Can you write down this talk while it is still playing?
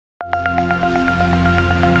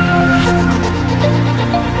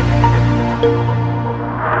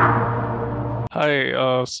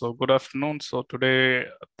Hi, so good afternoon. So today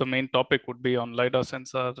the main topic would be on LiDAR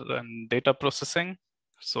sensor and data processing.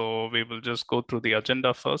 So we will just go through the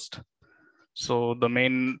agenda first. So the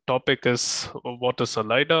main topic is what is a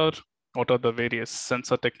LiDAR? What are the various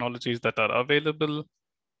sensor technologies that are available?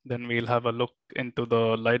 Then we'll have a look into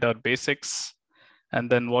the LiDAR basics. And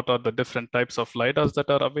then what are the different types of LiDARs that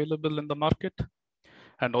are available in the market?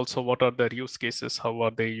 And also what are their use cases? How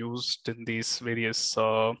are they used in these various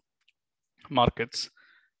markets?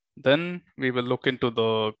 Then we will look into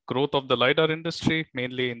the growth of the LiDAR industry,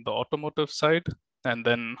 mainly in the automotive side, and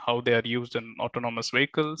then how they are used in autonomous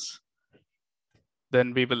vehicles.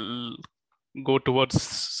 Then we will go towards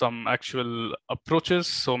some actual approaches,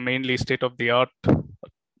 so mainly state-of-the-art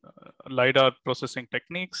LiDAR processing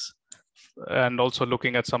techniques, and also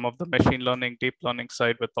looking at some of the machine learning, deep learning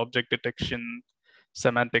side with object detection,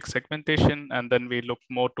 semantic segmentation, and then we look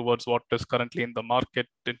more towards what is currently in the market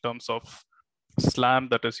in terms of SLAM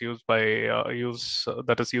that is used by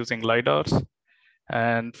that is using LiDARs.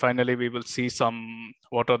 And finally, we will see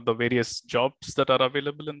what are the various jobs that are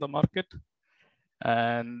available in the market.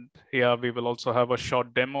 And yeah, we will also have a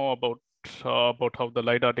short demo about how the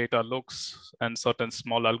LiDAR data looks and certain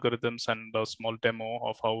small algorithms and a small demo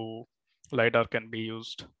of how LiDAR can be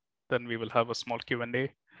used. Then we will have a small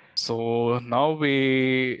Q&A. So now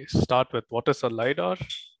we start with what is a LiDAR.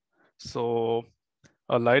 So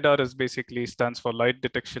a LiDAR is basically stands for light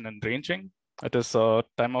detection and ranging. It is a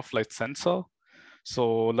time of flight sensor.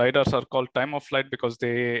 So LiDARs are called time of flight because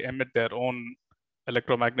they emit their own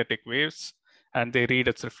electromagnetic waves and they read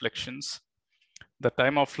its reflections. The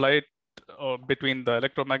time of flight between the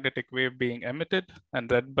electromagnetic wave being emitted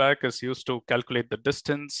and read back is used to calculate the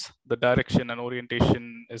distance. The direction and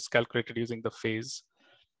orientation is calculated using the phase.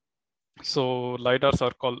 So LiDARs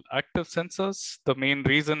are called active sensors. The main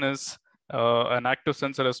reason is an active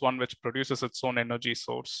sensor is one which produces its own energy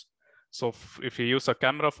source. So if you use a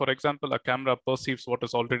camera, for example, a camera perceives what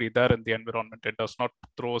is already there in the environment. It does not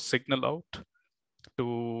throw a signal out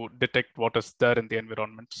to detect what is there in the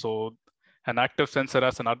environment. So an active sensor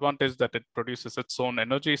has an advantage that it produces its own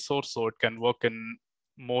energy source, so it can work in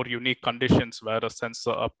more unique conditions where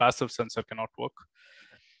a passive sensor cannot work.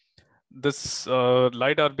 This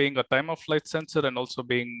LiDAR being a time of flight sensor and also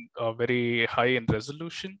being very high in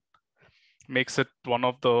resolution makes it one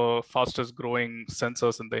of the fastest growing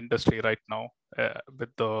sensors in the industry right now with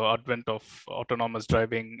the advent of autonomous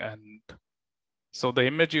driving. And so the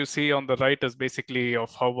image you see on the right is basically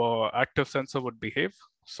of how an active sensor would behave.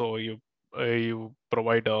 So you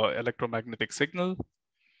provide an electromagnetic signal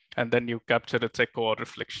and then you capture its echo or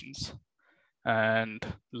reflections. And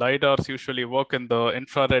LiDARs usually work in the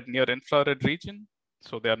infrared, near infrared region.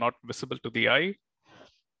 So they are not visible to the eye.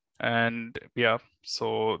 And yeah,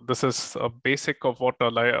 so this is a basic of what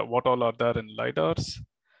all are there in LiDARs.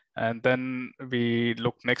 And then we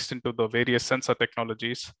look next into the various sensor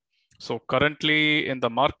technologies. So currently in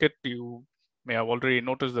the market, you may have already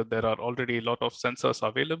noticed that there are already a lot of sensors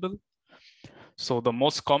available. So the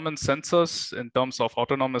most common sensors in terms of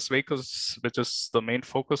autonomous vehicles, which is the main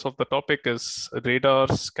focus of the topic, is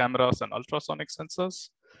radars, cameras, and ultrasonic sensors.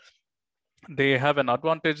 They have an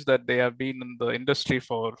advantage that they have been in the industry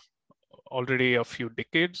for already a few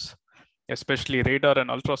decades. Especially radar and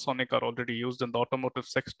ultrasonic are already used in the automotive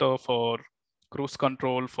sector for cruise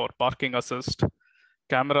control, for parking assist.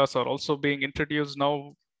 Cameras are also being introduced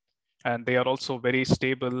now, and they are also very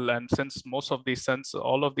stable. And since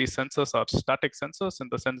all of these sensors are static sensors in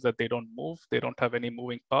the sense that they don't move, they don't have any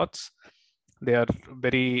moving parts, they are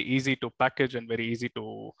very easy to package and very easy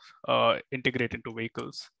to integrate into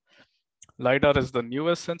vehicles. LiDAR is the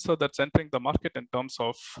newest sensor that's entering the market in terms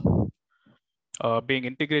of being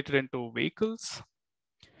integrated into vehicles.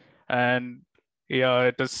 And yeah,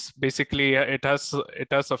 it is basically, it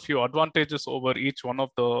has a few advantages over each one of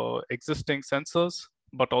the existing sensors,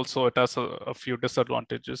 but also it has a few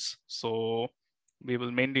disadvantages. So we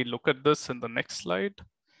will mainly look at this in the next slide.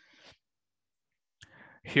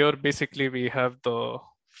 Here, basically, we have the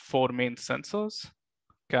four main sensors: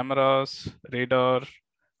 cameras, radar,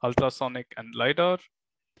 ultrasonic, and LiDAR.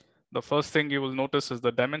 The first thing you will notice is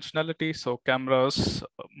the dimensionality. So cameras,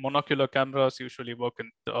 monocular cameras usually work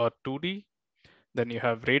in 2D. Then you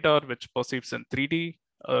have radar, which perceives in 3D.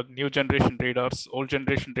 New generation radars, old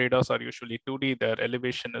generation radars are usually 2D. Their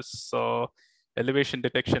elevation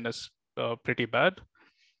detection is pretty bad,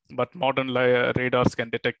 but modern radars can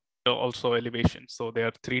detect also elevation. So they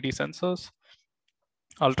are 3D sensors.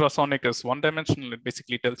 Ultrasonic is one dimensional. It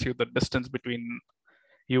basically tells you the distance between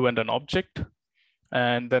you and an object.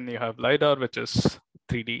 And then you have LiDAR, which is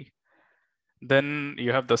 3D. Then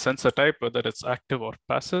you have the sensor type, whether it's active or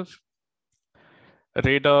passive.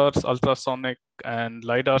 Radars, ultrasonic, and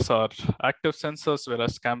lidars are active sensors,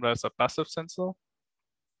 whereas camera is a passive sensor.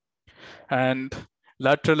 And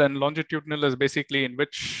lateral and longitudinal is basically in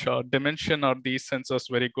which dimension are these sensors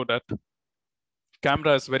very good at.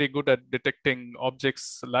 Camera is very good at detecting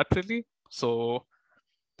objects laterally, so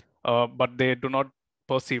but they do not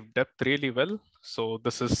perceive depth really well. So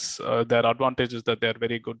this is their advantage is that they are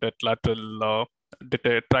very good at lateral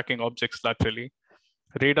tracking objects laterally.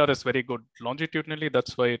 Radar is very good longitudinally.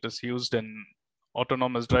 That's why it is used in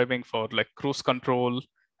autonomous driving for like cruise control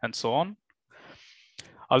and so on.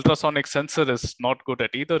 Ultrasonic sensor is not good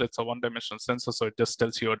at either. It's a one-dimensional sensor, so it just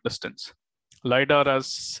tells you a distance. Lidar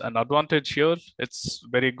has an advantage here. It's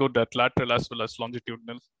very good at lateral as well as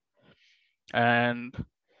longitudinal. And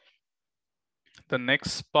the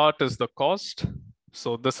next part is the cost.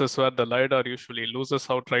 So this is where the LiDAR usually loses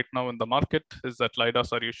out right now in the market, is that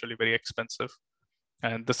LiDARs are usually very expensive.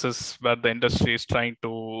 And this is where the industry is trying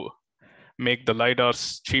to make the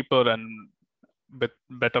LiDARs cheaper, and with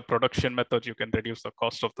better production methods, you can reduce the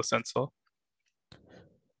cost of the sensor.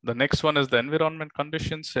 The next one is the environment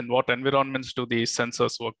conditions. In what environments do these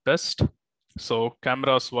sensors work best? So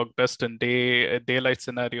cameras work best in daylight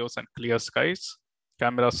scenarios and clear skies.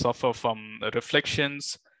 Cameras suffer from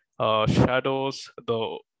reflections, shadows,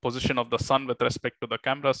 the position of the sun with respect to the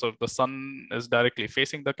camera. So if the sun is directly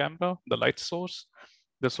facing the camera, the light source,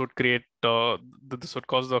 this would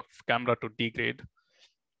cause the camera to degrade.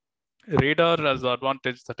 Radar has the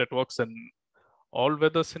advantage that it works in all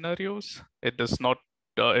weather scenarios. It is not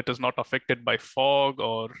affected by fog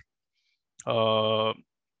or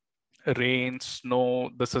rain, snow.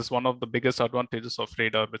 This is one of the biggest advantages of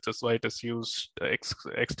radar, which is why it is used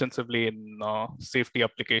extensively in safety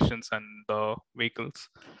applications and vehicles.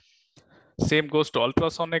 Same goes to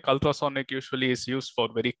ultrasonic. Ultrasonic usually is used for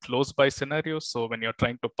very close by scenarios. So when you're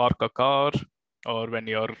trying to park a car or when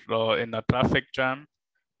you're in a traffic jam,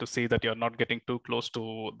 to see that you're not getting too close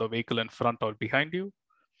to the vehicle in front or behind you.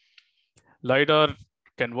 LiDAR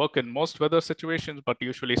can work in most weather situations, but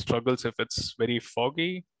usually struggles if it's very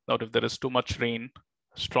foggy or if there is too much rain.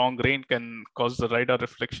 Strong rain can cause the LiDAR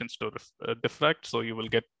reflections to diffract, so you will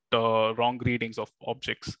get wrong readings of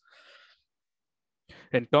objects.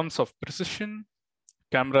 In terms of precision,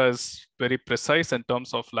 camera is very precise in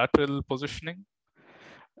terms of lateral positioning.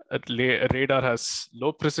 Radar has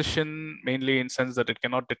low precision, mainly in sense that it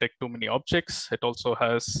cannot detect too many objects. It also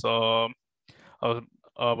has a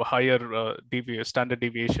higher standard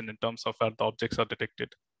deviation in terms of where the objects are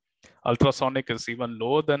detected. Ultrasonic is even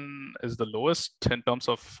lower is the lowest in terms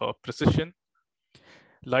of precision.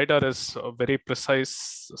 LiDAR is a very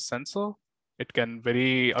precise sensor. It can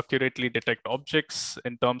very accurately detect objects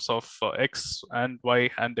in terms of X and Y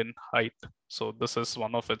and in height. So this is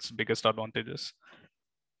one of its biggest advantages.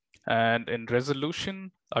 And in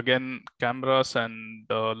resolution, again, cameras and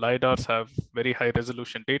LiDARs have very high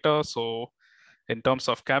resolution data. So in terms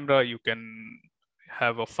of camera, you can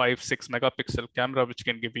have a 5-6 megapixel camera, which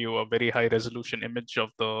can give you a very high resolution image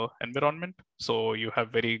of the environment. So you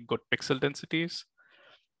have very good pixel densities.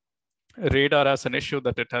 Radar has an issue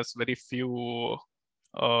that it has very few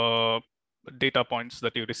data points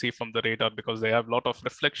that you receive from the radar because they have a lot of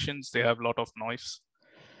reflections, they have a lot of noise.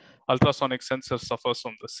 Ultrasonic sensor suffers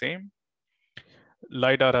from the same.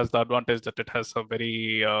 LiDAR has the advantage that it has a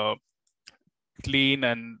very clean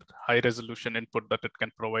and high resolution input that it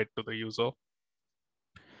can provide to the user.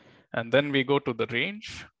 And then we go to the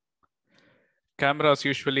range. Cameras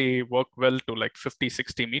usually work well to like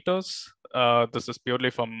 50-60 meters. This is purely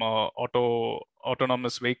from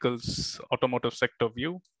autonomous vehicles, automotive sector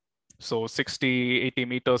view. So 60-80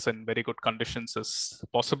 meters in very good conditions is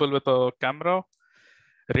possible with a camera.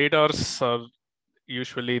 Radars are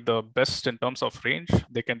usually the best in terms of range.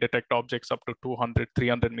 They can detect objects up to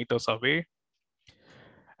 200-300 meters away.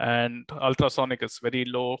 And ultrasonic is very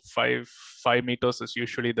low. 5 meters is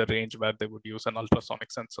usually the range where they would use an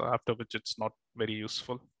ultrasonic sensor, after which it's not very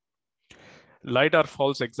useful. LiDAR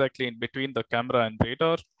falls exactly in between the camera and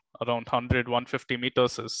radar. Around 100-150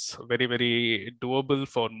 meters is very, very doable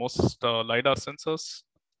for most LiDAR sensors.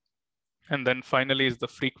 And then finally is the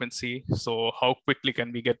frequency. So how quickly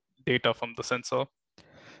can we get data from the sensor?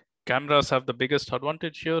 Cameras have the biggest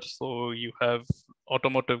advantage here. So you have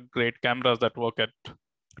automotive grade cameras that work at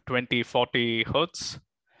 20-40 hertz,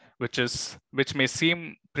 which may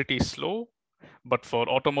seem pretty slow, but for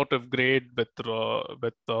automotive grade with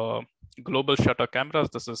global shutter cameras,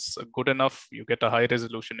 this is good enough. You get a high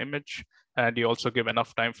resolution image, and you also give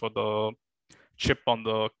enough time for the chip on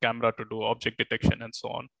the camera to do object detection and so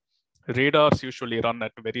on. Radars usually run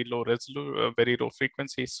at very low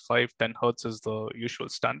frequencies. 5-10 hertz is the usual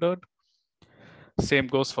standard. Same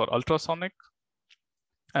goes for ultrasonic.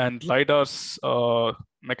 And LiDARs,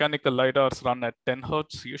 mechanical LiDARs run at 10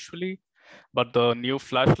 Hertz usually, but the new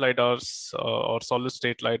flash LiDARs or solid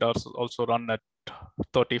state LiDARs also run at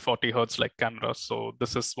 30, 40 Hertz like cameras. So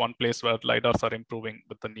this is one place where LiDARs are improving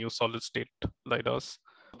with the new solid state LiDARs.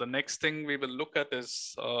 The next thing we will look at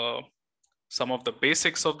is some of the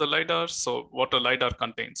basics of the LiDAR. So what a LiDAR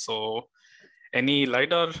contains. So any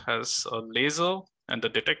LiDAR has a laser and a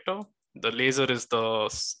detector. The laser is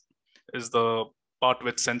the part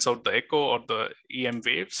which sends out the echo or the EM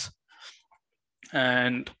waves.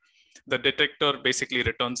 And the detector basically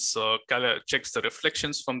returns, checks the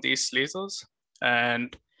reflections from these lasers.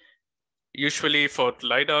 And usually for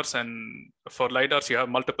LiDARs you have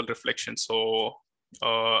multiple reflections. So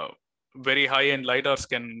very high-end LiDARs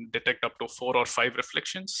can detect up to 4 or 5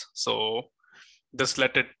 reflections. So this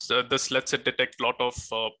lets it detect a lot of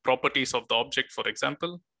properties of the object, for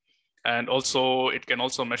example. And also it can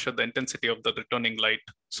also measure the intensity of the returning light.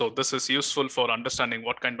 So this is useful for understanding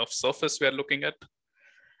what kind of surface we are looking at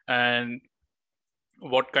and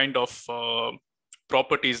what kind of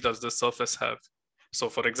properties does the surface have. So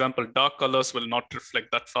for example, dark colors will not reflect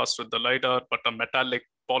that fast with the LiDAR, but a metallic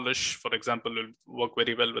polish, for example, will work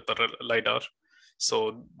very well with the LiDAR.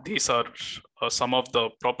 So these are some of the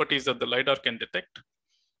properties that the LiDAR can detect.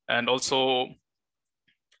 And also,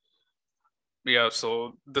 yeah,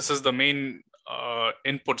 so this is the main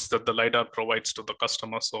inputs that the LiDAR provides to the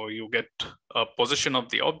customer. So you get a position of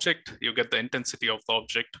the object, you get the intensity of the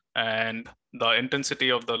object, and the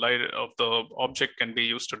intensity of the object can be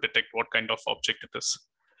used to detect what kind of object it is.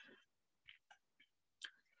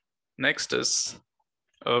 Next is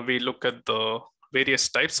we look at the various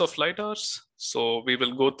types of LiDARs. So we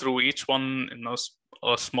will go through each one in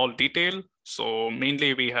a small detail. So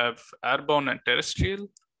mainly we have airborne and terrestrial.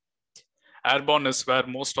 Airborne is where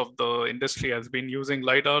most of the industry has been using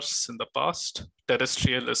LiDARs in the past.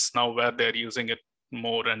 Terrestrial is now where they're using it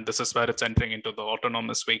more, and this is where it's entering into the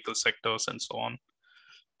autonomous vehicle sectors and so on.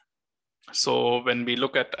 So when we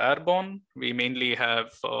look at airborne, we mainly have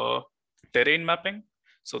terrain mapping.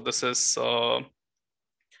 So this is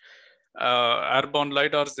airborne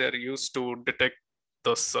LiDARs. They're used to detect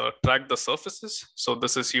track the surfaces. So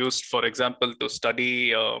this is used, for example, to study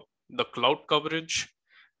the cloud coverage.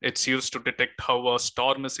 It's used to detect how a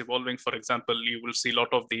storm is evolving. For example, you will see a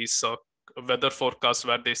lot of these weather forecasts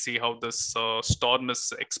where they see how this storm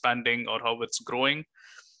is expanding or how it's growing.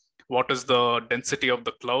 What is the density of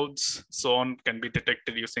the clouds? So on can be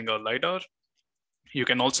detected using a LiDAR. You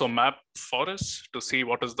can also map forests to see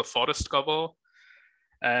what is the forest cover.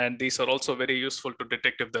 And these are also very useful to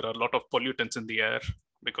detect if there are a lot of pollutants in the air,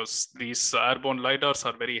 because these airborne LiDARs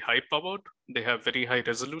are very high powered. They have very high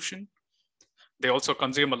resolution. They also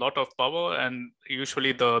consume a lot of power, and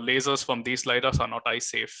usually the lasers from these LiDARs are not eye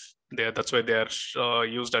safe. That's why they are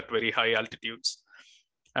used at very high altitudes.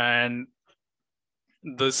 And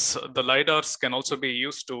the LiDARs can also be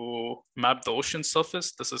used to map the ocean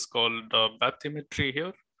surface. This is called bathymetry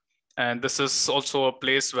here. And this is also a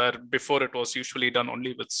place where before it was usually done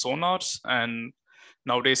only with sonars. And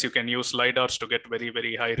nowadays you can use LiDARs to get very,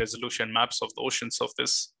 very high resolution maps of the ocean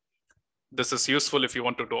surface. This is useful if you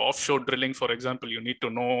want to do offshore drilling, for example. You need to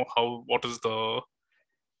know what is the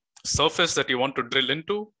surface that you want to drill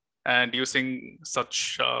into. And using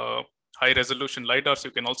such high resolution LiDARs,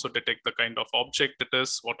 you can also detect the kind of object it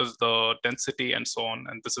is, what is the density, and so on.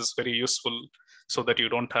 And this is very useful so that you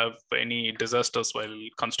don't have any disasters while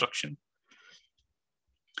construction.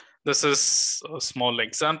 This is a small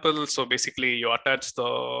example. So basically you attach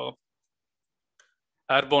the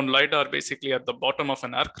airborne LiDAR basically at the bottom of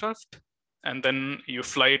an aircraft, and then you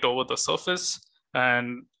fly it over the surface,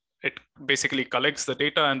 and it basically collects the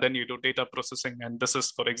data, and then you do data processing. And this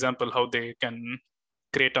is, for example, how they can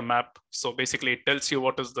create a map. So basically it tells you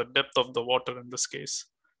what is the depth of the water in this case.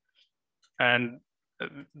 And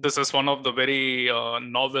this is one of the very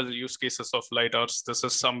novel use cases of LiDARs. This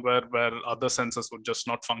is somewhere where other sensors would just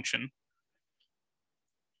not function.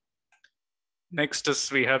 Next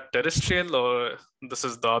is we have terrestrial, or this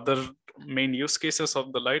is the other main use cases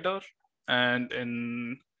of the LiDAR. And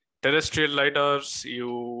in terrestrial LiDARs,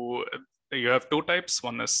 you have two types.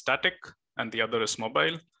 One is static and the other is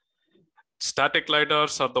mobile. Static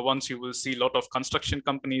LiDARs are the ones you will see a lot of construction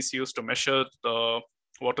companies use to measure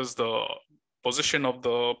what is the position of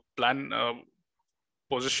the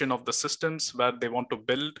position of the systems where they want to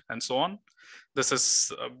build and so on. This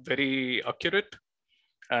is very accurate,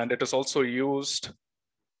 and it is also used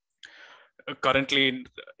currently.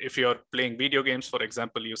 If you're playing video games, for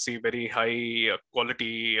example, you see very high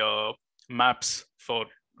quality maps for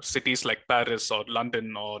cities like Paris or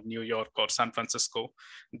London or New York or San Francisco.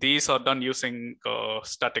 These are done using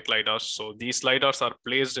static lidars. So these lidars are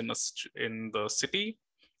placed in the city.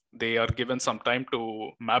 They are given some time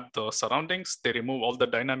to map the surroundings. They remove all the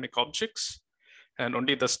dynamic objects, and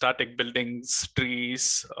only the static buildings,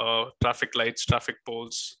 trees, traffic lights, traffic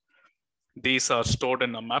poles, these are stored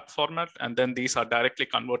in a map format, and then these are directly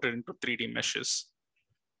converted into 3D meshes.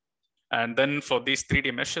 And then for these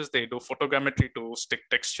 3D meshes, they do photogrammetry to stick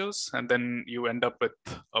textures, and then you end up with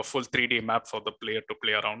a full 3D map for the player to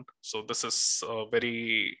play around. So this is a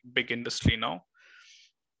very big industry now.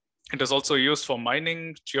 It is also used for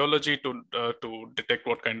mining, geology to detect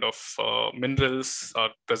what kind of minerals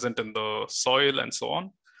are present in the soil and so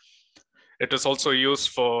on. It is also used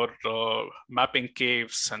for mapping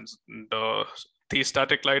caves, and these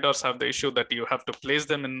static lidars have the issue that you have to place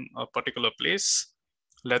them in a particular place,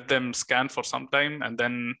 let them scan for some time, and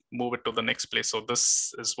then move it to the next place. So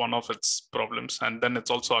this is one of its problems. And then it's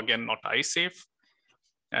also, again, not eye safe.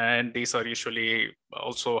 And these are usually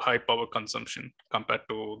also high power consumption compared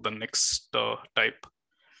to the next type.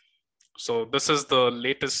 So this is the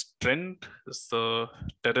latest trend, is the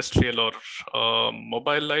terrestrial or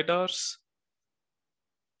mobile lidars.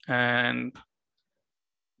 And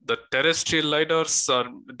the terrestrial lidars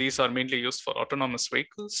these are mainly used for autonomous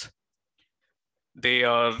vehicles. They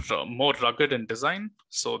are more rugged in design.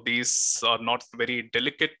 So these are not very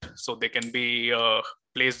delicate. So they can be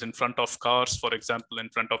placed in front of cars, for example, in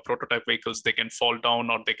front of prototype vehicles. They can fall down,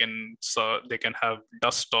 or they can have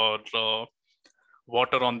dust or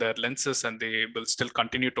water on their lenses, and they will still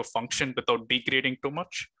continue to function without degrading too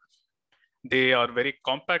much. They are very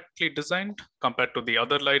compactly designed compared to the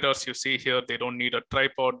other lidars you see here. They don't need a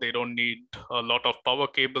tripod. They don't need a lot of power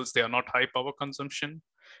cables. They are not high power consumption,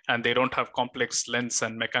 and they don't have complex lens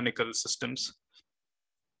and mechanical systems.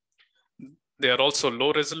 They are also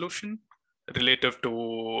low resolution relative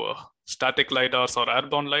to static lidars or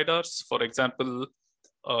airborne lidars. For example,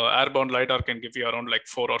 airborne lidar can give you around like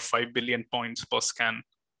 4 or 5 billion points per scan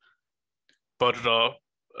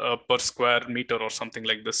per square meter or something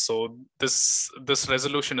like this. So this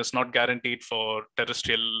resolution is not guaranteed for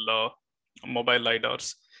terrestrial mobile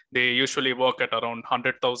lidars. They usually work at around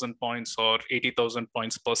 100,000 points or 80,000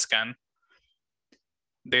 points per scan.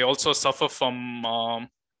 They also suffer from,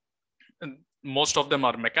 most of them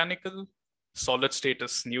are mechanical. Solid state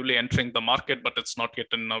is newly entering the market, but it's not yet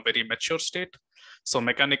in a very mature state. So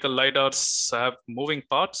mechanical lidars have moving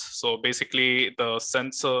parts. So basically the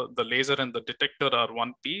sensor, the laser, and the detector are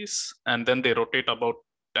one piece, and then they rotate about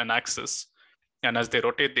an axis. And as they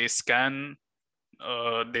rotate, they scan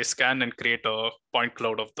and create a point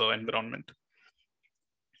cloud of the environment.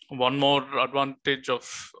 One more advantage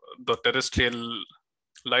of the terrestrial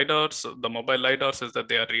lidars, the mobile lidars, is that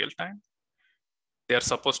they are real time. They are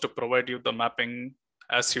supposed to provide you the mapping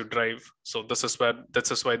as you drive. So this is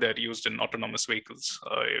why they're used in autonomous vehicles.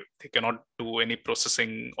 They cannot do any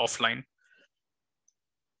processing offline.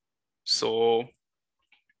 So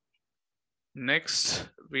next,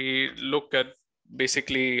 we look at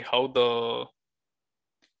basically how the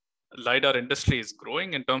LiDAR industry is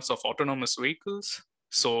growing in terms of autonomous vehicles.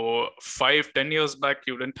 So 5-10 years back,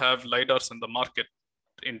 you didn't have LiDARs in the market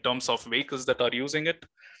in terms of vehicles that are using it.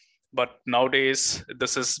 But nowadays,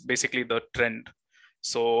 this is basically the trend.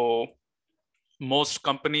 So most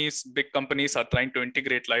companies, big companies, are trying to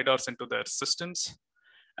integrate LiDARs into their systems.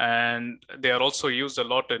 And they are also used a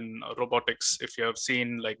lot in robotics. If you have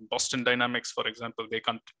seen like Boston Dynamics, for example,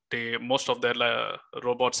 most of their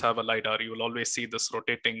robots have a LiDAR. You will always see this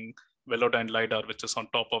rotating Velodyne LiDAR, which is on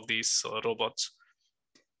top of these robots.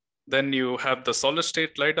 Then you have the solid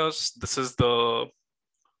state LiDARs. This is the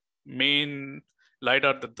main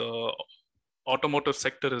LiDAR that the automotive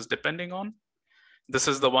sector is depending on. This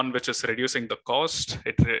is the one which is reducing the cost.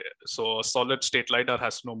 So a solid state LiDAR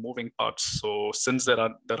has no moving parts. So since there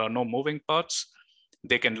are no moving parts,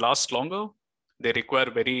 they can last longer. They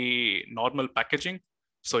require very normal packaging.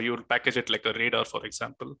 So you will package it like a radar, for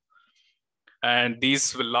example. And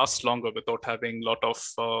these will last longer without having a lot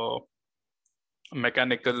of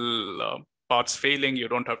mechanical parts failing. You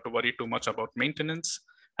don't have to worry too much about maintenance,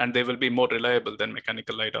 and they will be more reliable than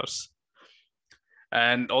mechanical LiDARs.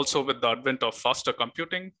 And also with the advent of faster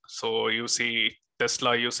computing, so you see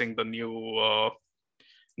Tesla using the new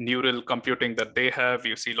neural computing that they have.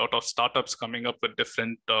 You see a lot of startups coming up with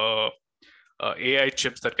different AI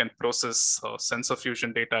chips that can process sensor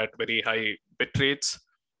fusion data at very high bit rates.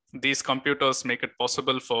 These computers make it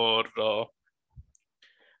possible for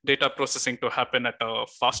data processing to happen at a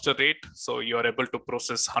faster rate. So you are able to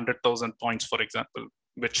process 100,000 points, for example,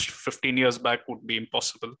 which 15 years back would be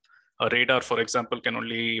impossible. A radar, for example, can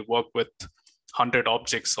only work with 100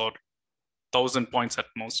 objects or 1,000 points at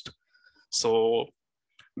most. So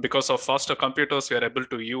because of faster computers, we are able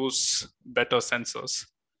to use better sensors.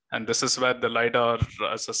 And this is where the Lidar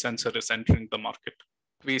as a sensor is entering the market.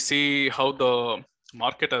 We see how the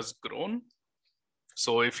market has grown.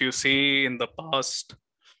 So if you see in the past,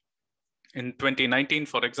 in 2019,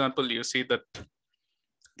 for example, you see that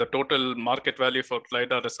the total market value for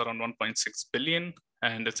Lidar is around 1.6 billion,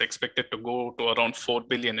 and it's expected to go to around 4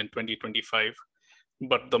 billion in 2025.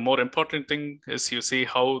 But the more important thing is you see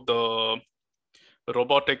how the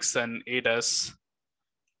robotics and ADAS.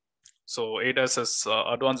 So ADAS is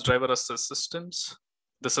advanced driver assist systems.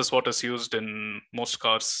 This is what is used in most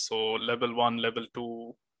cars. So level 1, level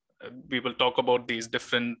 2, we will talk about these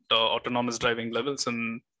different autonomous driving levels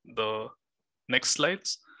in the next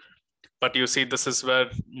slides. But you see, this is where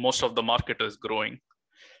most of the market is growing.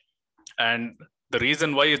 And the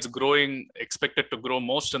reason why it's growing, expected to grow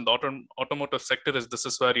most in the automotive sector is this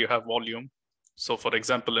is where you have volume. So for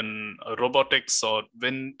example, in robotics or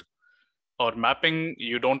wind or mapping,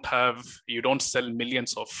 you don't sell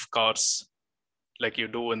millions of cars like you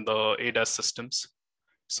do in the ADAS systems.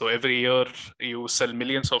 So every year you sell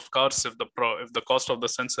millions of cars. If the cost of the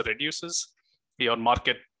sensor reduces, your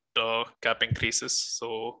market cap increases.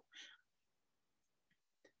 So,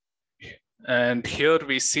 and here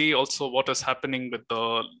we see also what is happening with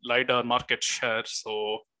the Lidar market share.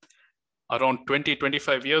 So around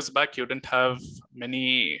 25 years back, you didn't have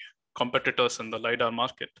many competitors in the Lidar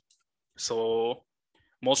market. So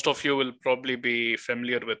most of you will probably be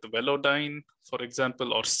familiar with Velodyne, for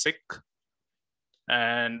example, or SICK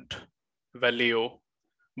and Valeo.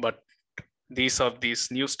 But these are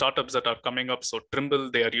these new startups that are coming up. So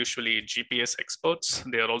Trimble, they are usually GPS experts.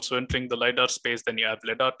 They are also entering the Lidar space. Then you have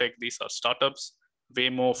Lidar Tech. These are startups.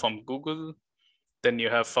 Waymo from Google. Then you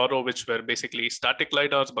have Faro, which were basically static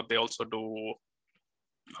LiDARs, but they also do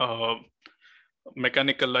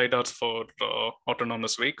mechanical LiDARs for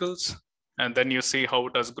autonomous vehicles. And then you see how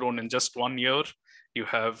it has grown in just 1 year. You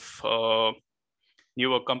have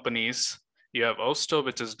newer companies. You have Ouster,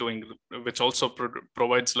 which also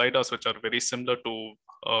provides LiDARs, which are very similar to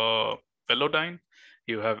Velodyne.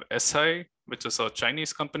 You have SI, which is a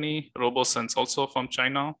Chinese company. RoboSense, also from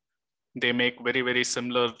China. They make very, very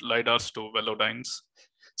similar LiDARs to Velodynes.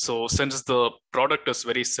 So since the product is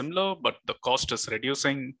very similar, but the cost is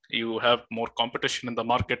reducing, you have more competition in the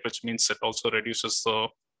market, which means it also reduces the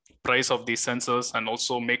price of these sensors and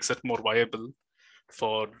also makes it more viable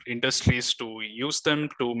for industries to use them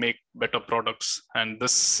to make better products. And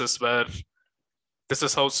this is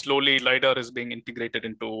how slowly LiDAR is being integrated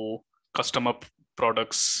into customer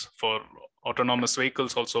products for autonomous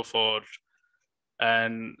vehicles, also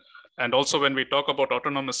and also when we talk about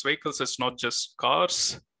autonomous vehicles, it's not just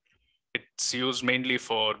cars. It's used mainly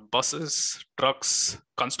for buses, trucks,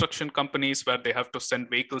 construction companies where they have to send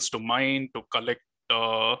vehicles to mine to collect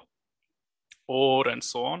ore and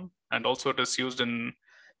so on. And also it is used in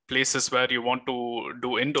places where you want to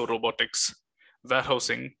do indoor robotics,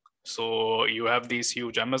 warehousing. So you have these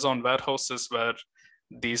huge Amazon warehouses where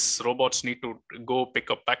these robots need to go pick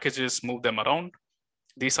up packages, move them around.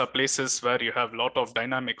 These are places where you have a lot of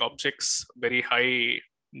dynamic objects, very high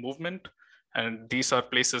movement. And these are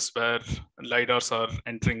places where LiDARs are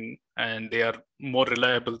entering and they are more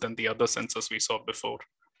reliable than the other sensors we saw before.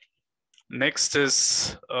 Next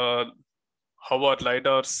is how are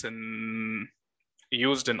LiDARs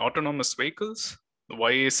used in autonomous vehicles?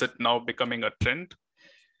 Why is it now becoming a trend?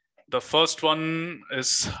 The first one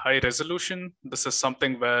is high resolution. This is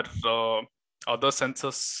something where other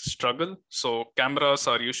sensors struggle. So cameras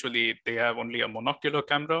are usually, they have only a monocular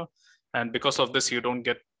camera. And because of this, you don't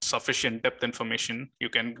get sufficient depth information. You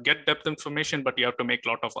can get depth information, but you have to make a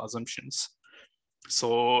lot of assumptions.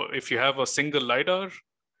 So if you have a single LiDAR,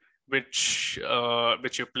 which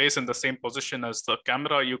you place in the same position as the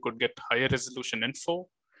camera, you could get higher resolution info.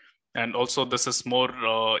 And also this is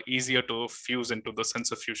more easier to fuse into the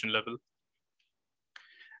sensor fusion level.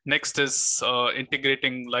 Next is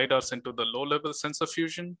integrating LiDARs into the low-level sensor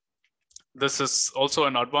fusion. This is also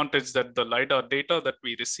an advantage that the LiDAR data that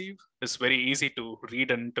we receive is very easy to read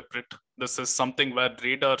and interpret. This is something where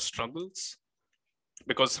radar struggles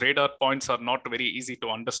because radar points are not very easy to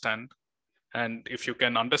understand. And if you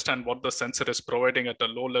can understand what the sensor is providing at a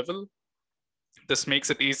low level, this makes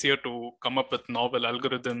it easier to come up with novel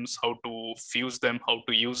algorithms, how to fuse them, how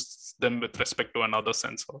to use them with respect to another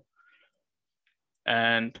sensor.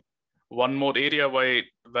 And one more area where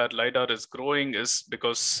LiDAR is growing is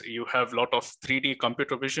because you have a lot of 3D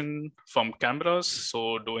computer vision from cameras.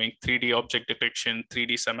 So doing 3D object detection,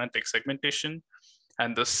 3D semantic segmentation.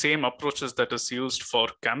 And the same approaches that is used for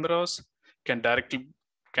cameras can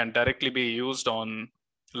directly be used on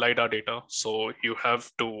LiDAR data. So you have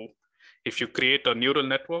to, if you create a neural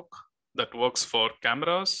network that works for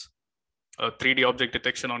cameras, 3D object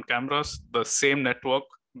detection on cameras, the same network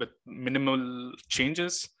with minimal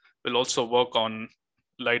changes will also work on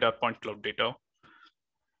LiDAR point cloud data.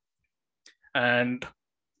 And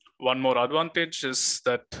one more advantage is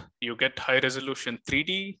that you get high resolution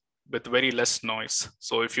 3D with very less noise.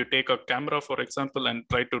 So if you take a camera, for example, and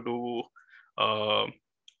try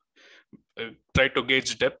to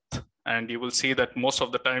gauge depth, and you will see that most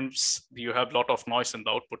of the times you have a lot of noise in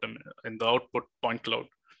the output point cloud.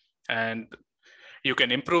 And you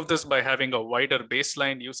can improve this by having a wider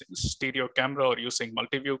baseline using stereo camera or using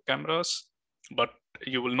multi-view cameras, but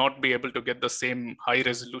you will not be able to get the same high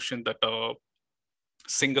resolution that a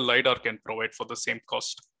single LiDAR can provide for the same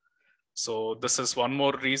cost. So this is one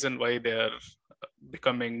more reason why they are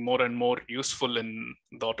becoming more and more useful in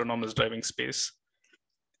the autonomous driving space.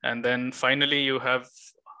 And then finally, you have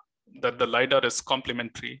that the LiDAR is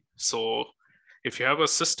complementary. So if you have a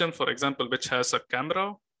system, for example, which has a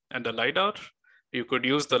camera and a LiDAR, you could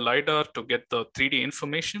use the LiDAR to get the 3D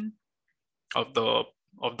information of the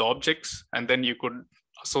objects, and then you could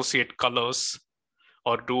associate colors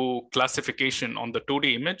or do classification on the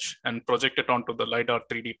 2D image and project it onto the LiDAR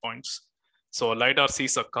 3D points. So a LiDAR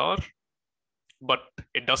sees a car, but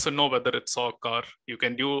it doesn't know whether it saw a car. You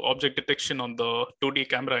can do object detection on the 2D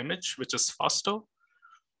camera image, which is faster,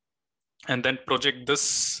 and then project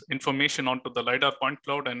this information onto the LiDAR point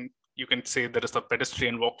cloud, and you can say there is a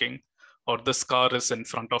pedestrian walking, or this car is in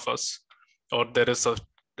front of us, or there is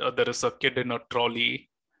a kid in a trolley,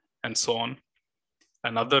 and so on.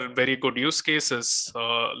 Another very good use case is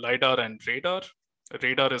LiDAR and radar.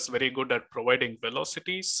 Radar is very good at providing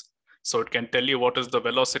velocities. So it can tell you what is the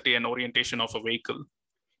velocity and orientation of a vehicle.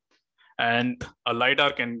 And a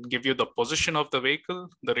LiDAR can give you the position of the vehicle.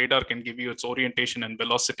 The radar can give you its orientation and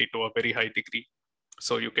velocity to a very high degree.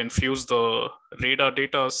 So you can fuse the radar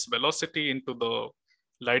data's velocity into the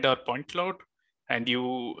LiDAR point cloud, and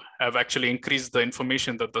you have actually increased the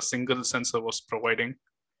information that the single sensor was providing.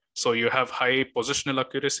 So you have high positional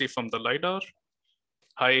accuracy from the LiDAR,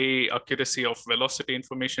 high accuracy of velocity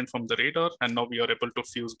information from the radar, and now we are able to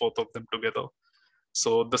fuse both of them together.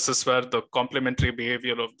 So this is where the complementary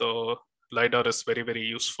behavior of the LiDAR is very, very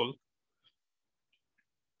useful.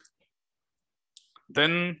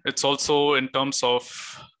 Then it's also in terms of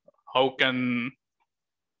how can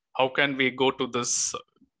we go to this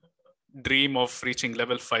dream of reaching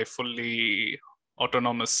level 5 fully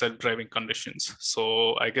autonomous self-driving conditions.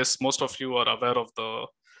 So I guess most of you are aware of the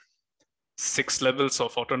 6 levels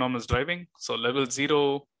of autonomous driving. So level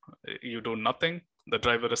 0, you do nothing. The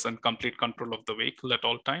driver is in complete control of the vehicle at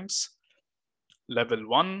all times. Level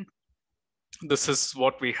 1, this is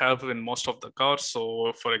what we have in most of the cars.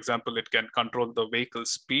 So for example, it can control the vehicle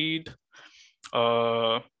speed.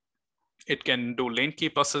 It can do lane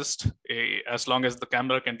keep assist. As long as the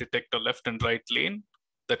camera can detect a left and right lane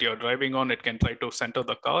that you're driving on, it can try to center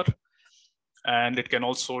the car. And it can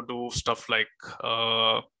also do stuff like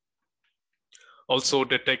also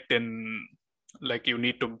detect in, like you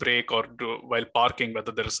need to brake or do while parking,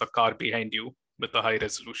 whether there is a car behind you with a high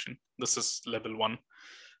resolution. This is level 1.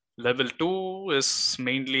 Level 2 is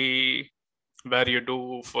mainly where you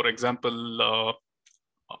do, for example,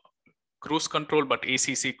 cruise control, but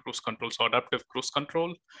ACC cruise control, so adaptive cruise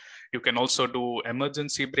control. You can also do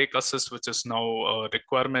emergency brake assist, which is now a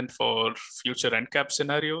requirement for future NCAP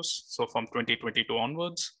scenarios. So from 2022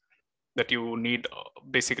 onwards, that you need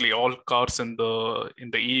basically all cars in the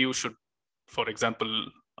EU should, for example,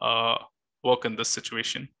 work in this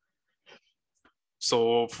situation.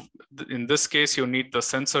 So in this case, you need the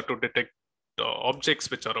sensor to detect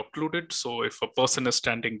objects which are occluded. So if a person is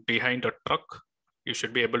standing behind a truck, you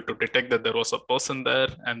should be able to detect that there was a person there,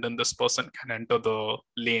 and then this person can enter the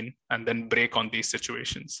lane and then brake on these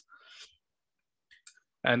situations.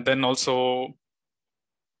 And then also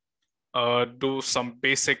do some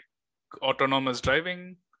basic autonomous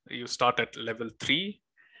driving. You start at level 3.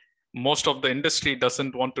 Most of the industry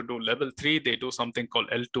doesn't want to do level 3. They do something called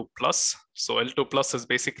L2 plus. So L2 plus is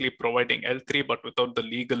basically providing L3, but without the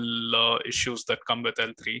legal issues that come with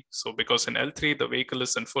L3. So because in L3, the vehicle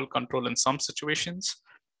is in full control in some situations,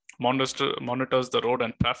 monitors the road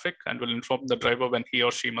and traffic, and will inform the driver when he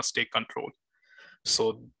or she must take control.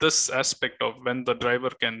 So this aspect of when the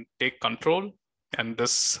driver can take control and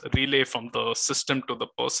this relay from the system to the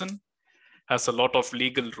person has a lot of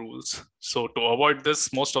legal rules. So to avoid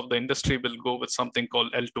this, most of the industry will go with something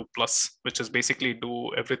called L2 plus, which is basically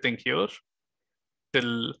do everything here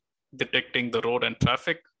till detecting the road and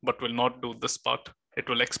traffic, but will not do this part. It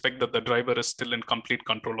will expect that the driver is still in complete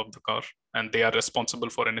control of the car and they are responsible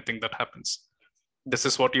for anything that happens. This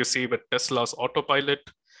is what you see with Tesla's autopilot,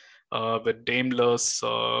 with Daimler's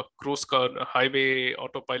cruise car, highway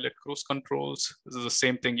autopilot cruise controls. This is the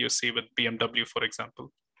same thing you see with BMW, for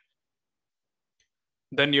example.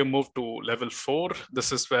 Then you move to level 4.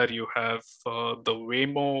 This is where you have the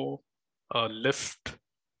Waymo, Lyft,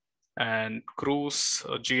 and Cruise,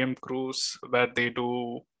 GM Cruise, where they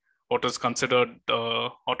do what is considered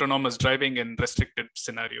autonomous driving in restricted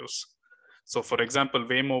scenarios. So for example,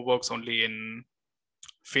 Waymo works only in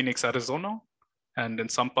Phoenix, Arizona, and in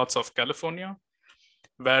some parts of California,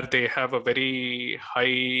 where they have a very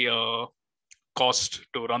high cost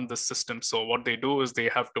to run this system. So what they do is they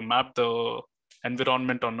have to map the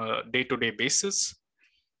environment on a day-to-day basis,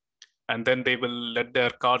 and then they will let their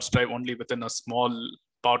cars drive only within a small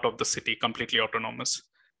part of the city, completely autonomous.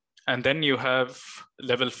 And then you have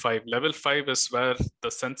level 5. Level 5 is where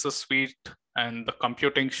the sensor suite and the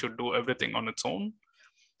computing should do everything on its own,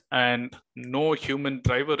 and no human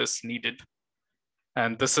driver is needed.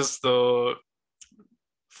 And this is the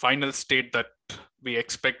final state that we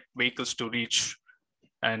expect vehicles to reach.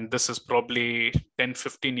 And this is probably 10,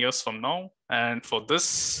 15 years from now. And for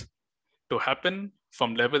this to happen,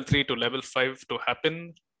 from level 3 to level 5 to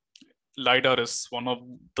happen, Lidar is one of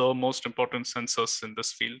the most important sensors in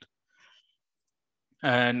this field.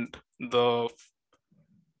 And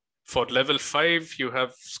for level 5, you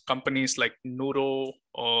have companies like Nuro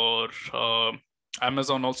or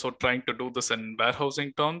Amazon also trying to do this in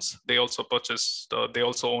warehousing terms. They also they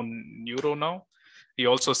also own Nuro now. You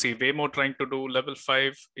also see Waymo trying to do level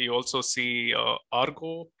 5. You also see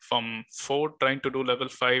Argo from Ford trying to do level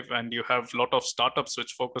 5. And you have a lot of startups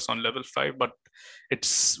which focus on level 5, but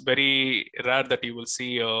it's very rare that you will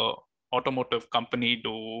see an automotive company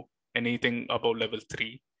do anything above level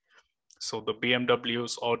 3. So the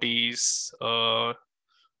BMWs, Audis,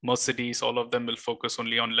 Mercedes, all of them will focus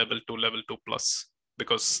only on level 2, level 2 plus,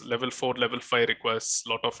 because level 4, level 5 requires a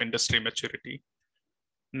lot of industry maturity.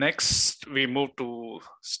 Next, we move to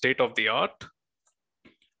state of the art.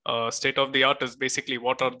 State of the art is basically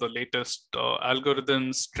what are the latest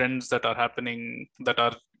algorithms, trends that are happening, that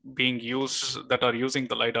are being used, that are using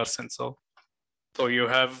the LiDAR sensor. So you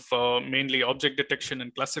have mainly object detection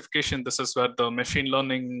and classification. This is where the machine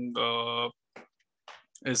learning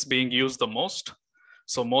is being used the most.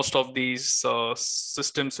 So most of these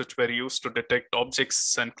systems which were used to detect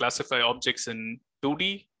objects and classify objects in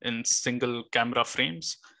 2D in single camera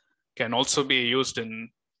frames can also be used in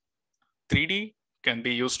 3D, can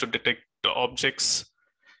be used to detect objects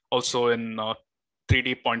also in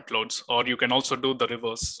 3D point clouds, or you can also do the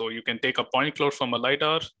reverse. So you can take a point cloud from a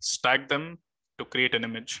LiDAR, stack them to create an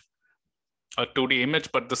image, a 2D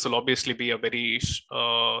image, but this will obviously be a very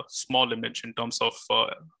small image in terms of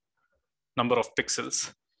number of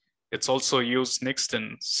pixels. It's also used next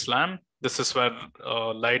in SLAM. This is where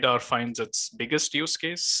LiDAR finds its biggest use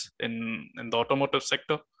case in the automotive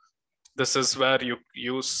sector. This is where you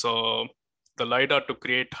use the LiDAR to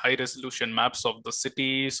create high resolution maps of the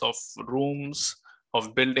cities, of rooms,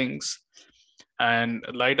 of buildings. And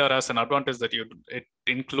LiDAR has an advantage that it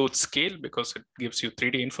includes scale because it gives you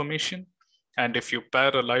 3D information. And if you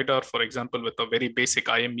pair a LiDAR, for example, with a very basic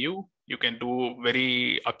IMU, you can do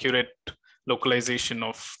very accurate localization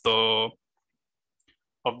of the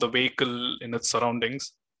vehicle in its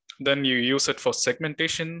surroundings. Then you use it for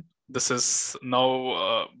segmentation. This is now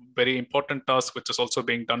a very important task, which is also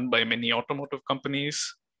being done by many automotive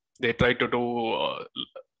companies. They try to do,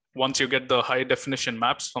 once you get the high definition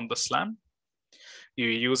maps from the SLAM, you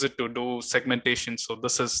use it to do segmentation. So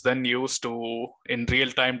this is then used to, in real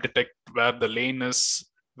time, detect where the lane is,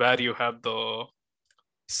 where you have the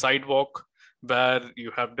sidewalk, where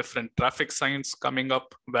you have different traffic signs coming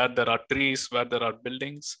up, where there are trees, where there are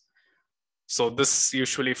buildings. So this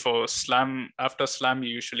usually for SLAM, after SLAM, you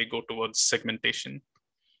usually go towards segmentation.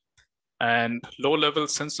 And low-level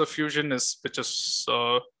sensor fusion is which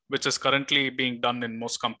is currently being done in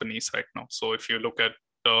most companies right now. So if you look at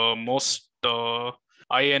most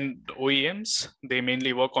high-end OEMs, they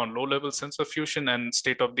mainly work on low-level sensor fusion, and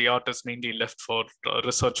state-of-the-art is mainly left for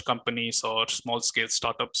research companies or small-scale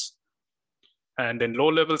startups. And in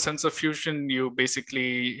low-level sensor fusion, you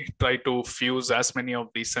basically try to fuse as many of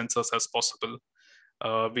these sensors as possible.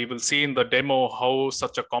 We will see in the demo how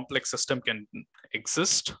such a complex system can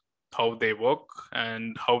exist, how they work,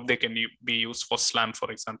 and how they can be used for SLAM, for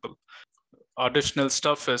example. Additional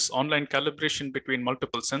stuff is online calibration between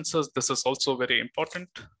multiple sensors. This is also very important.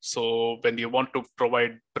 So when you want to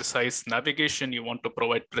provide precise navigation, you want to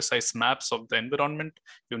provide precise maps of the environment,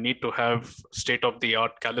 you need to have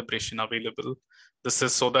state-of-the-art calibration available. This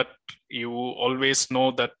is so that you always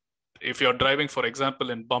know that if you're driving, for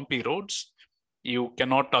example, in bumpy roads, you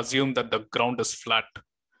cannot assume that the ground is flat.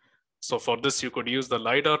 So for this, you could use the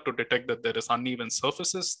Lidar to detect that there is uneven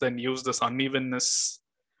surfaces, then use this unevenness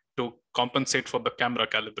to compensate for the camera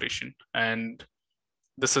calibration. And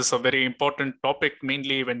this is a very important topic,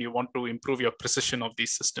 mainly when you want to improve your precision of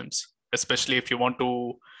these systems, especially if you want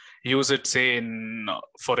to use it, say, in,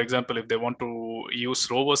 for example, if they want to use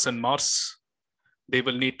rovers in Mars, they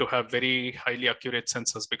will need to have very highly accurate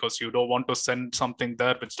sensors because you don't want to send something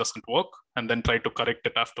there which doesn't work and then try to correct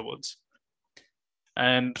it afterwards.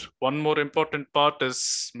 And one more important part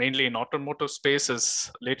is mainly in automotive space is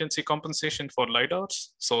latency compensation for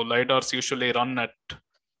LiDARs. So LiDARs usually run at,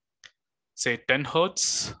 say, 10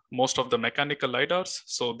 Hertz, most of the mechanical LiDARs.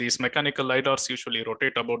 So these mechanical LiDARs usually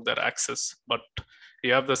rotate about their axis, but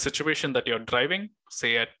you have the situation that you're driving,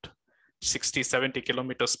 say at 60, 70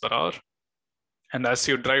 kilometers per hour. And as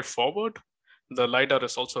you drive forward, the LiDAR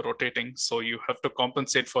is also rotating. So you have to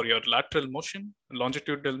compensate for your lateral motion,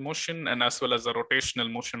 longitudinal motion, and as well as the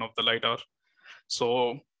rotational motion of the LiDAR.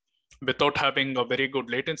 So without having a very good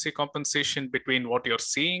latency compensation between what you're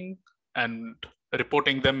seeing and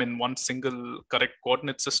reporting them in one single correct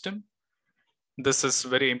coordinate system, this is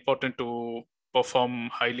very important to perform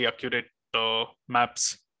highly accurate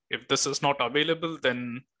maps. If this is not available,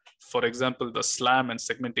 then, for example, the SLAM and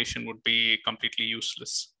segmentation would be completely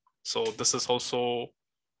useless. So this is also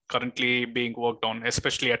currently being worked on,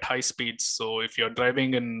 especially at high speeds. So if you're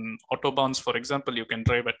driving in autobahns, for example, you can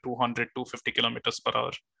drive at 200, 250 kilometers per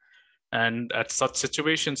hour. And at such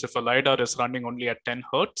situations, if a LiDAR is running only at 10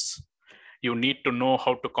 Hertz, you need to know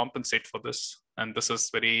how to compensate for this. And this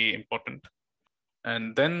is very important.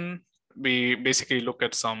 And then we basically look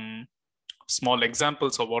at some small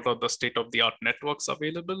examples of what are the state-of-the-art networks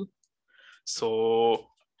available. So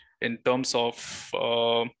in terms of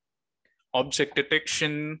object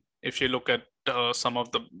detection, if you look at some of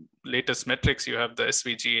the latest metrics, you have the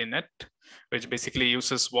SVGA net, which basically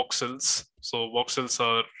uses voxels. So voxels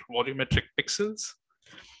are volumetric pixels.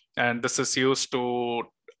 And this is used to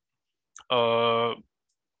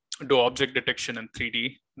do object detection in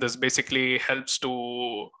 3D. This basically helps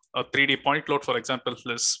to a 3D point cloud, for example,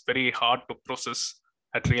 is very hard to process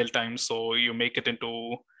at real time. So you make it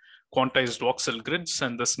into quantized voxel grids,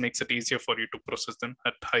 and this makes it easier for you to process them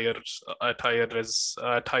at higher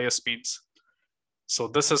speeds. So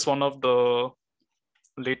this is one of the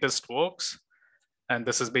latest works, and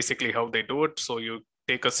this is basically how they do it. So you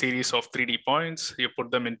take a series of 3D points, you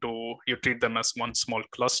treat them as one small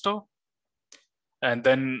cluster, and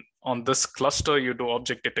then on this cluster, you do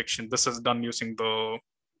object detection. This is done using the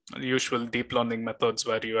usual deep learning methods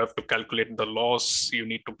where you have to calculate the loss, you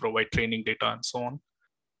need to provide training data, and so on.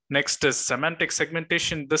 Next is semantic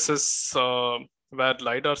segmentation. This is where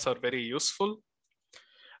LiDARs are very useful.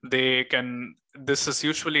 This is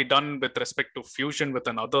usually done with respect to fusion with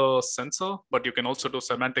another sensor, but you can also do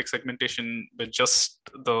semantic segmentation with just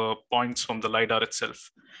the points from the LiDAR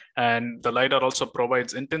itself. And the LiDAR also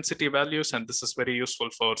provides intensity values, and this is very useful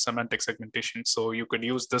for semantic segmentation. So you could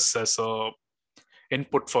use this as a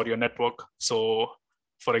input for your network. So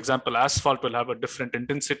for example, asphalt will have a different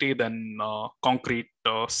intensity than concrete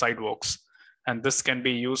sidewalks. And this can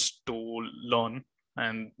be used to learn.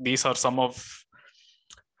 And these are some of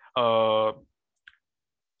the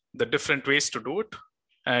different ways to do it.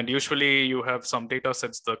 And usually you have some data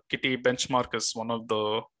sets. The Kitty benchmark is one of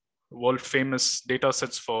the world famous data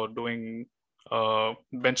sets for doing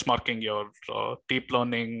benchmarking your deep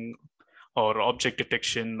learning or object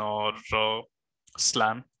detection or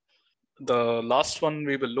SLAM. The last one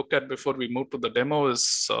we will look at before we move to the demo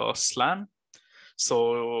is SLAM.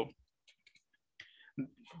 So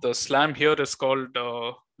the SLAM here is called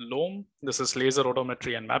LOAM. This is laser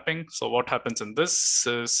odometry and mapping. So what happens in this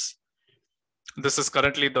is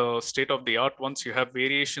currently the state of the art. Once you have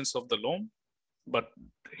variations of the LOAM, but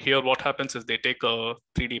here what happens is they take a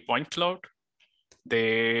 3D point cloud.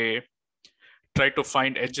 They try to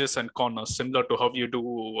find edges and corners similar to how you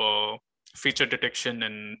do feature detection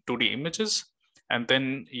in 2D images, and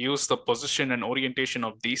then use the position and orientation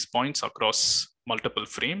of these points across multiple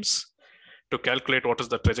frames to calculate what is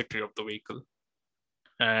the trajectory of the vehicle.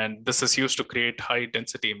 And this is used to create high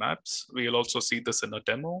density maps. We'll also see this in a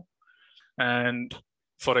demo. And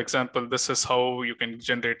for example, this is how you can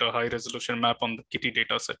generate a high resolution map on the Kitty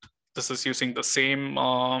dataset. This is using the same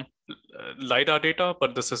Lidar data,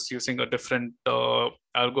 but this is using a different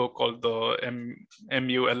algo called the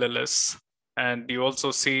MULLS. And you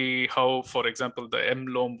also see how, for example, the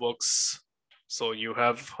MLOM works. So you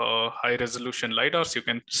have high resolution LiDARs. You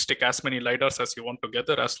can stick as many LiDARs as you want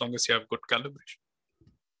together as long as you have good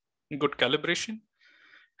calibration.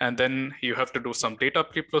 And then you have to do some data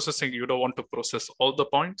pre-processing. You don't want to process all the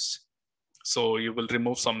points. So you will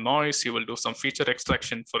remove some noise. You will do some feature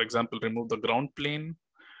extraction. For example, remove the ground plane,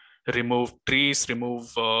 remove trees,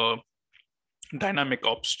 remove dynamic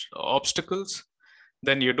obstacles.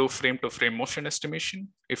 Then you do frame-to-frame motion estimation.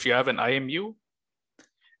 If you have an IMU,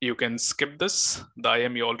 you can skip this. The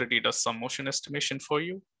IMU already does some motion estimation for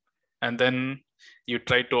you. And then you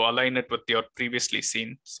try to align it with your previously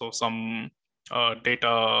seen. So some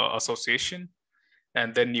data association,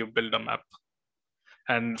 and then you build a map.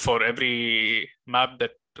 And for every map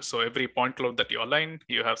so every point cloud that you align,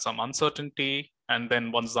 you have some uncertainty. And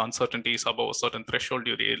then once the uncertainty is above a certain threshold,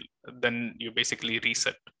 then you basically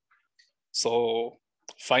reset. So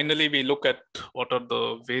finally, we look at what are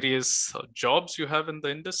the various jobs you have in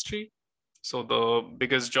the industry. So the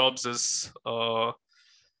biggest jobs is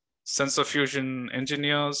sensor fusion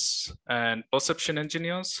engineers and perception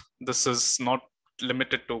engineers. This is not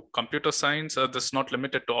limited to computer science. This is not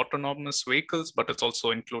limited to autonomous vehicles, but it's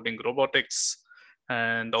also including robotics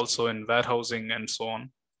and also in warehousing and so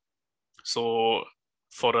on. So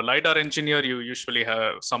for a LiDAR engineer, you usually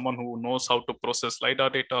have someone who knows how to process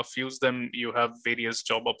LiDAR data, fuse them. You have various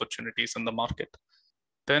job opportunities in the market.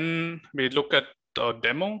 Then we look at a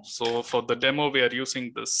demo. So for the demo, we are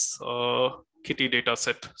using this Kitty data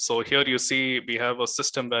set. So here you see we have a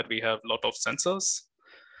system where we have a lot of sensors.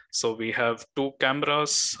 So we have two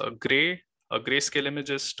cameras, a grayscale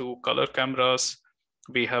images, two color cameras.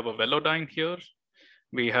 We have a Velodyne here.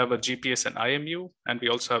 We have a GPS and IMU, and we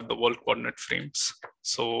also have the world coordinate frames.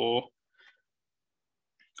 So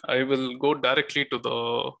I will go directly to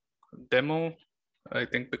the demo, I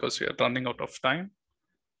think, because we are running out of time.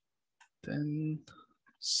 Then,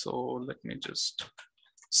 so let me just,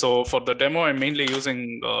 so for the demo, I'm mainly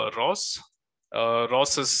using ROS.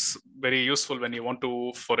 ROS is very useful when you want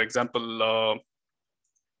to, for example,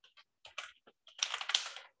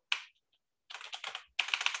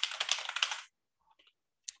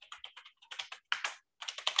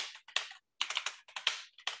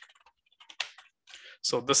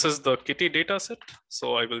 so this is the Kitty data set.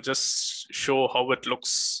 So I will just show how it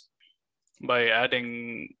looks by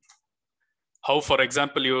adding how, for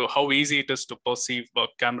example, how easy it is to perceive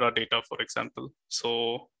camera data, for example.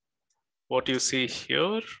 So what you see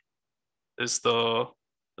here is the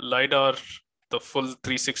LiDAR, the full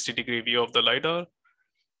 360-degree view of the LiDAR.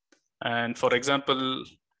 And for example,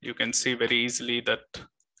 you can see very easily that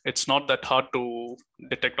it's not that hard to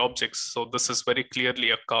detect objects. So this is very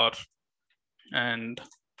clearly a car. And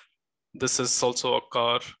this is also a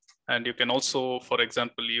car. And you can also, for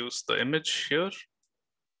example, use the image here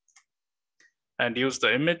and use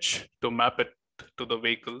the image to map it to the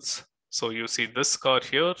vehicles. So you see this car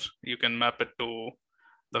here, you can map it to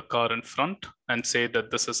the car in front and say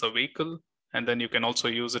that this is a vehicle. And then you can also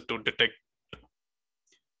use it to detect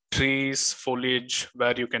trees, foliage,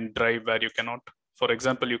 where you can drive, where you cannot. For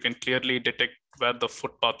example, you can clearly detect where the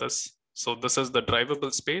footpath is. So this is the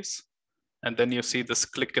drivable space. And then you see this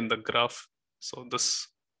click in the graph. So this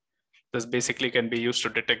basically can be used to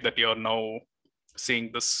detect that you're now seeing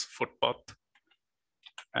this footpath.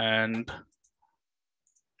 And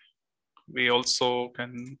we also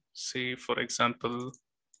can see, for example,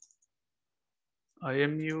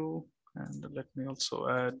 IMU, and let me also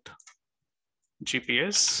add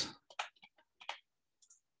GPS.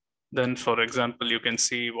 Then, for example, you can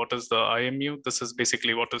see what is the IMU. This is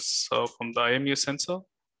basically what is from the IMU sensor.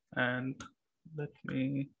 And let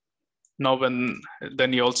me,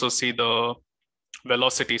 then you also see the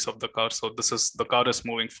velocities of the car. So the car is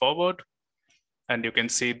moving forward, and you can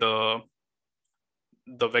see the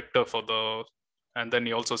vector and then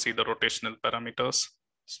you also see the rotational parameters.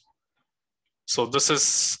 So this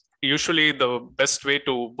is usually the best way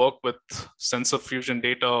to work with sensor fusion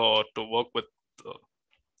data, or to work with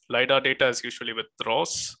LiDAR data is usually with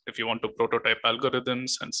ROS if you want to prototype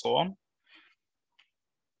algorithms and so on.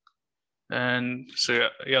 And so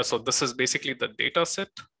yeah, so this is basically the data set.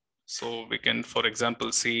 So we can, for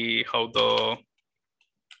example, see how the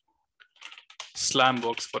SLAM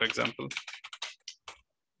works, for example.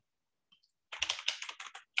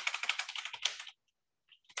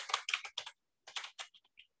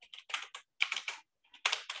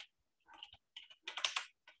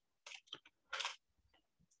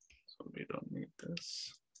 So we don't need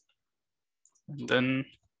this. And then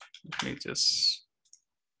just,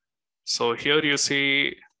 so here you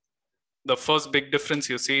see the first big difference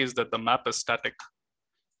you see is that the map is static.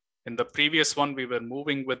 In the previous one, we were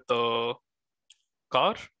moving with the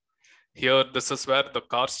car. Here, this is where the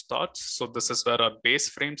car starts. So this is where our base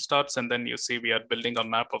frame starts. And then you see we are building a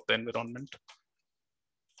map of the environment.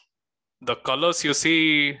 The colors you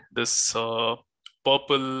see, this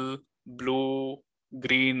purple, blue,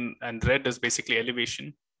 green, and red is basically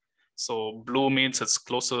elevation. So blue means it's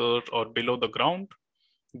closer or below the ground.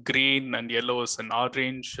 Green and yellow is in our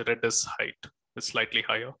range. Red is height, is slightly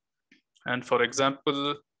higher. And for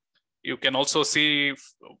example, you can also see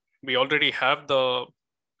we already have the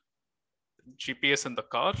GPS in the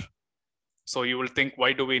car. So you will think,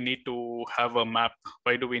 why do we need to have a map?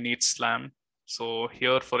 Why do we need SLAM? So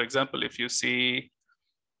here, for example, if you see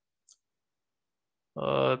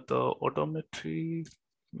the odometry,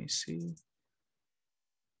 let me see.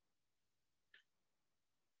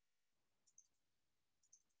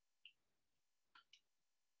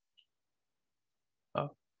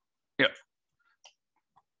 Yeah.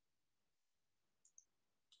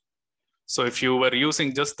 So if you were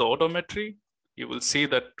using just the odometry, you will see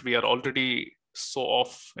that we are already so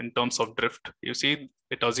off in terms of drift. You see,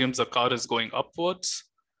 it assumes the car is going upwards.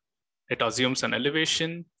 It assumes an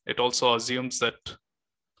elevation. It also assumes that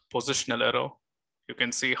positional error. You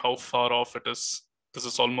can see how far off it is. This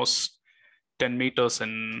is almost 10 meters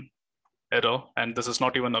in error. And this is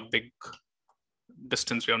not even a big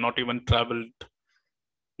distance. We have not even traveled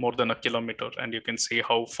more than a kilometer. And you can see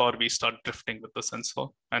how far we start drifting with the sensor.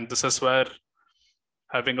 And this is where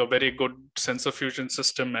having a very good sensor fusion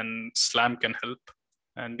system and SLAM can help.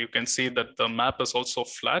 And you can see that the map is also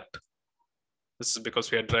flat. This is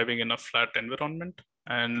because we are driving in a flat environment.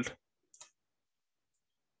 And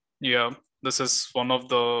yeah, this is one of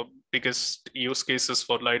the biggest use cases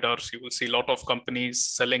for LiDARs. You will see a lot of companies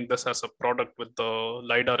selling this as a product with the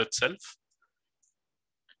LiDAR itself.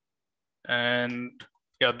 And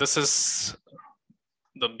yeah, this is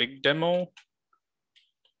the big demo.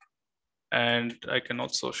 And I can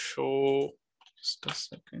also show, just a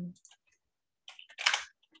second.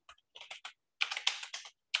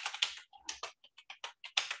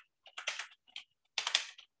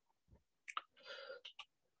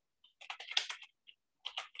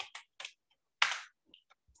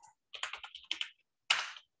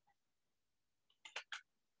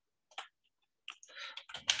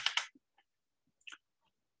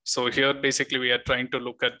 So here, basically, we are trying to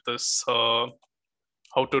look at this,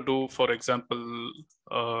 how to do, for example,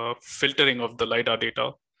 filtering of the LiDAR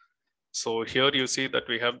data. So here you see that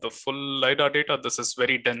we have the full LiDAR data. This is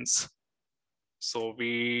very dense. So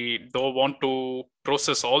we don't want to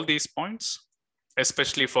process all these points,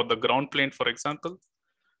 especially for the ground plane, for example.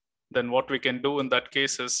 Then what we can do in that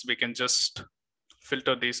case is we can just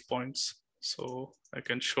filter these points. So I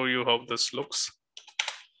can show you how this looks.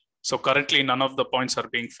 So currently none of the points are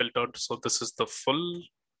being filtered. So this is the full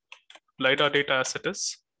LiDAR data as it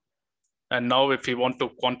is. And now if we want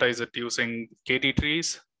to quantize it using KD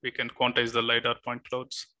trees, we can quantize the LiDAR point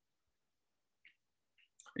clouds.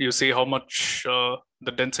 You see how much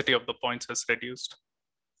the density of the points has reduced.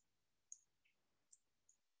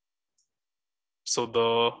 So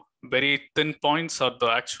the very thin points are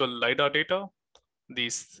the actual LiDAR data.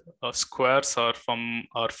 These squares are from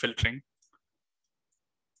our filtering.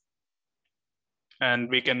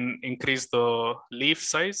 And we can increase the leaf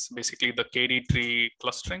size, basically the KD tree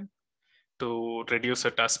clustering, to reduce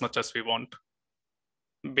it as much as we want,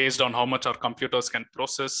 based on how much our computers can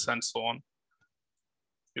process and so on.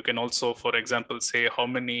 You can also, for example, say how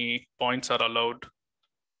many points are allowed.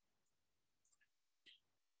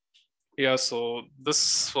 Yeah, so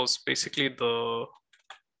this was basically the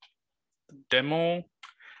demo.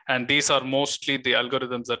 And these are mostly the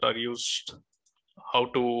algorithms that are used, how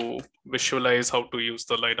to visualize, how to use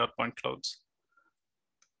the LiDAR point clouds.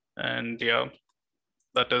 And yeah,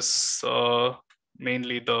 that is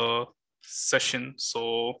mainly the session.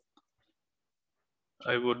 So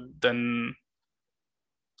I would then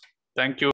thank you.